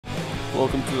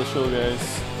Welcome to the show,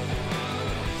 guys.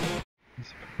 Let's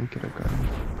see if I can get a gun.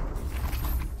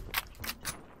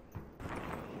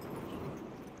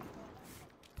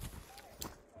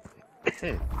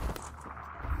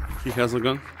 He has a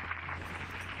gun.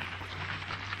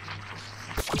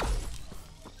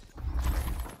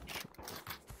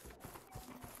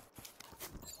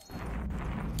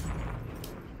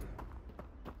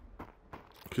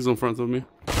 He's in front of me.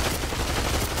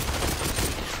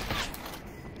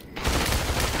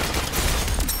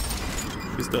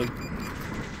 He's dead.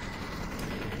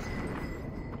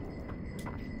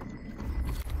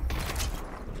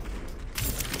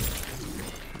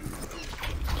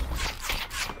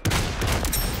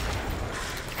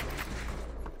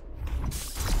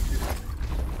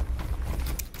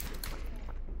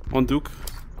 On Duke.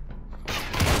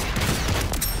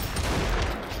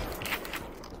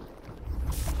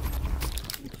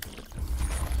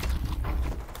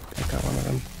 I got one of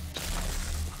them.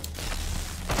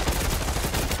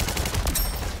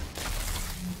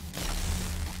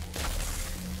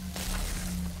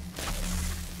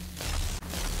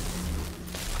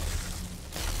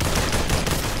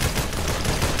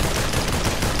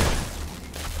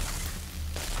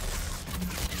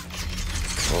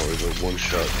 Oh, he's like one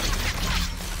shot.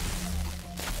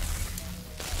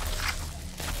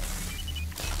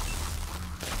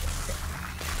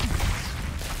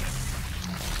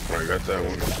 I got that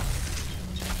one.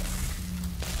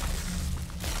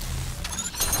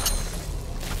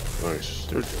 Nice.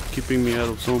 They're keeping me out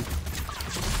of zone.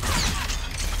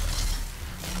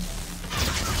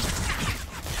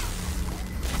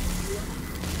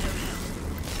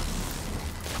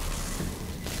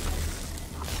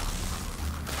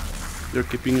 They're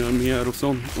keeping me out of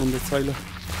zone on the silo.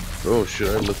 Oh shit,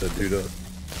 I let that dude up.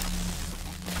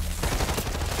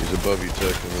 He's above you,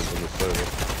 Tech, and on the side.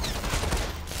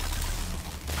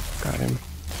 Got him.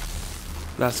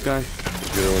 Last guy.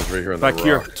 The other one's right here on Back the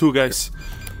here, rock. 2 guys.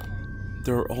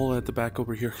 They're all at the back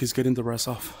over here. He's getting the rest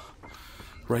off.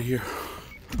 Right here.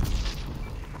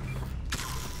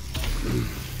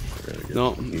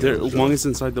 No, one is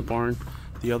inside the barn.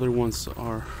 The other ones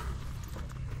are...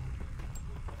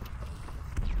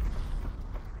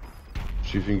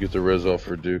 See if you can get the res off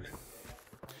for Duke.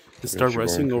 Start your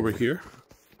resting barn. over here.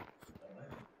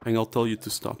 And I'll tell you to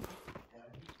stop.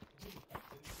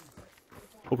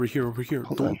 Over here, over here.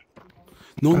 Hold Don't. on.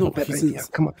 No, I have no, a bad he's idea. in...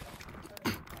 Come on.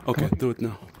 Okay, Come on. do it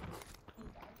now.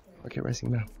 Okay,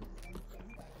 resting now.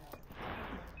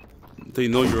 They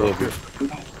know you're up here.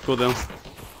 Go down.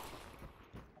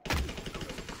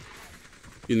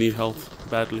 You need help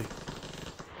badly.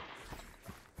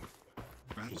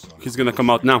 He's gonna come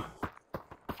out now.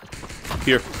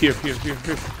 Here.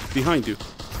 Behind you.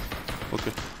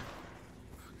 Okay.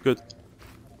 Good.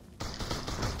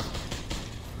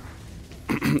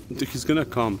 He's gonna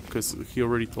come because he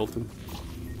already told him.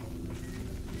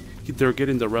 They're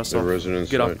getting the rest off. residents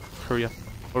Get up. side. Hurry up.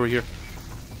 Over here.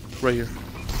 Right here.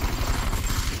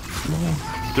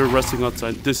 They're resting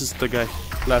outside. This is the guy.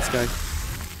 Last guy.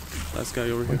 Last guy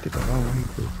over here. Went the wrong way,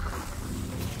 Duke.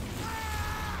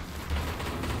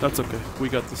 That's okay. We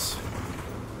got this.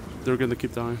 They're gonna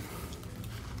keep dying.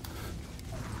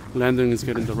 Landon is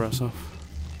getting the rest off.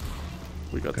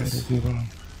 We got Guys, this. move on.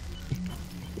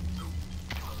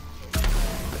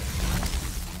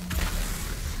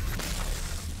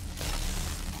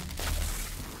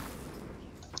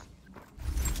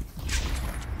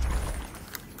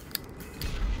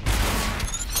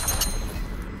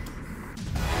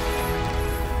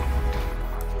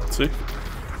 See?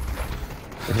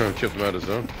 Kept him out of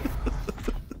zone.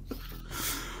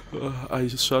 I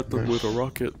just shot them with a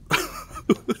rocket.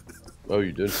 Oh,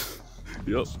 you did?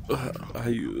 Yep.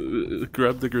 I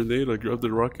grabbed the grenade, I grabbed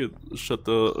the rocket, shot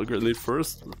the grenade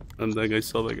first, and then I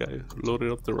saw the guy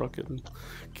loaded up the rocket and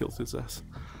killed his ass.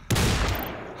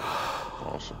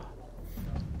 Awesome.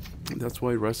 That's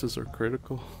why rests are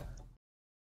critical.